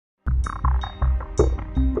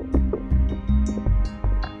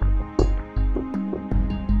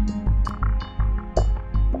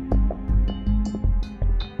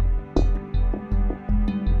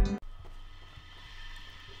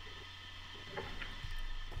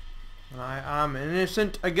I am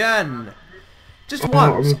innocent again. Just Oh,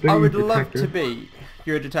 once, I would detective. love to be.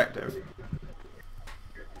 You're a detective.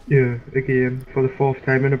 Yeah, again, for the 4th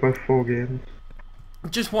time in about 4 games.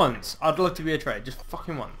 Just once, I'd love to be a trade. Just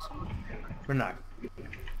fucking once. But no.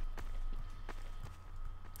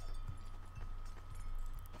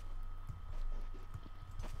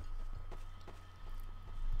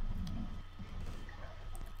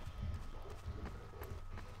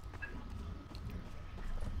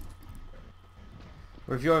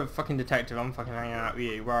 Or if you're a fucking detective, I'm fucking hanging out with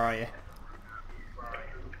you. Where are you?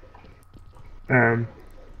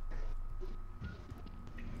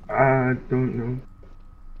 I don't know.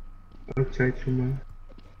 Outside somewhere.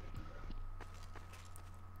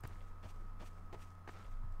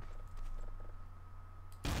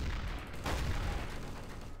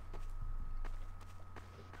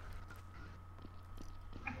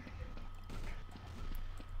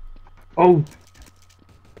 Oh!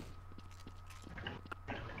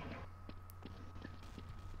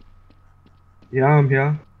 Yeah, I'm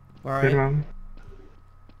here. Where are Turn you? around.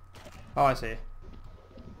 Oh, I see.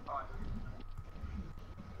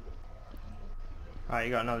 Alright,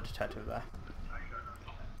 you got another detective there.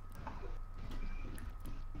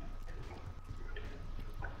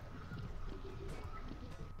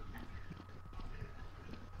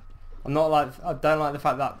 I'm not like, I don't like the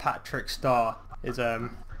fact that Patrick Starr is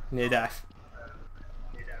near death.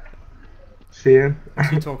 Same. What's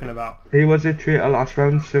he talking about? He was a traitor last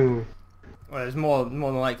round, so... Well, it's more than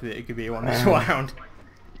likely that it could be one this Um, round.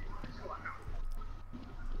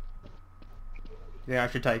 You think I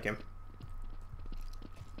should take him?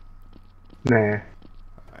 Nah. Right.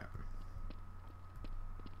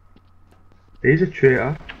 He's a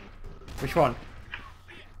traitor. Which one?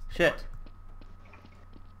 Shit.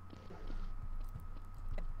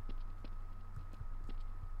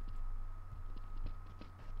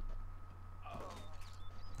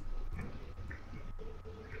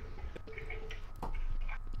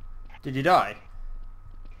 Did you die?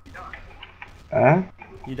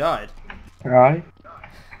 You died. Right.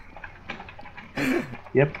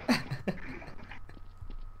 Yep.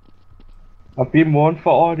 I've been warned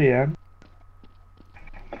for RDM.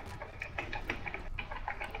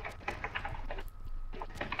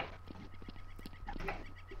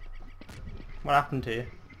 What happened to you?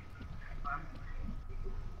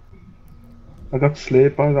 I got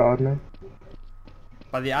slayed by the admin.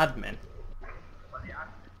 By the admin?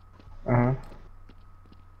 Uh-huh.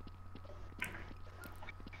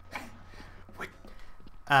 Wait.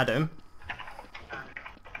 Adam?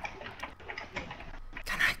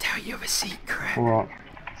 Can I tell you a secret? What?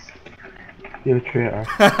 You're a traitor.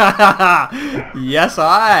 Yes,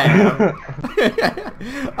 I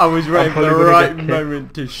am. I was waiting for the probably gonna right get kicked.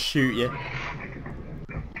 moment to shoot you.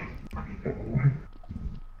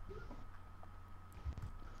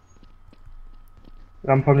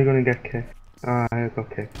 I'm probably gonna get kicked. Ah, I got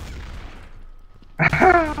kicked.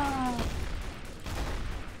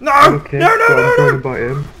 No! Okay, No, no, so I'm no, talking no! about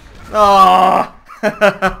him. Oh!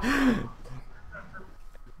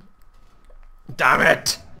 Damn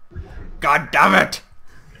it! God damn it!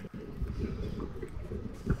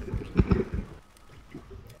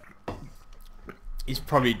 He's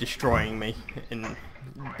probably destroying me in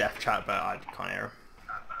death chat, but I can't hear him.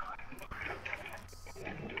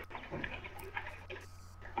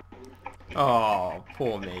 Oh,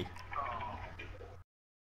 poor me.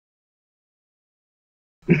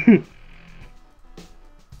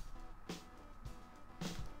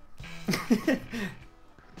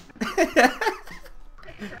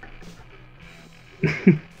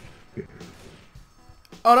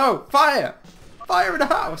 Oh no! Fire! Fire in the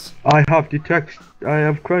house! I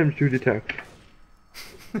have crimes to detect.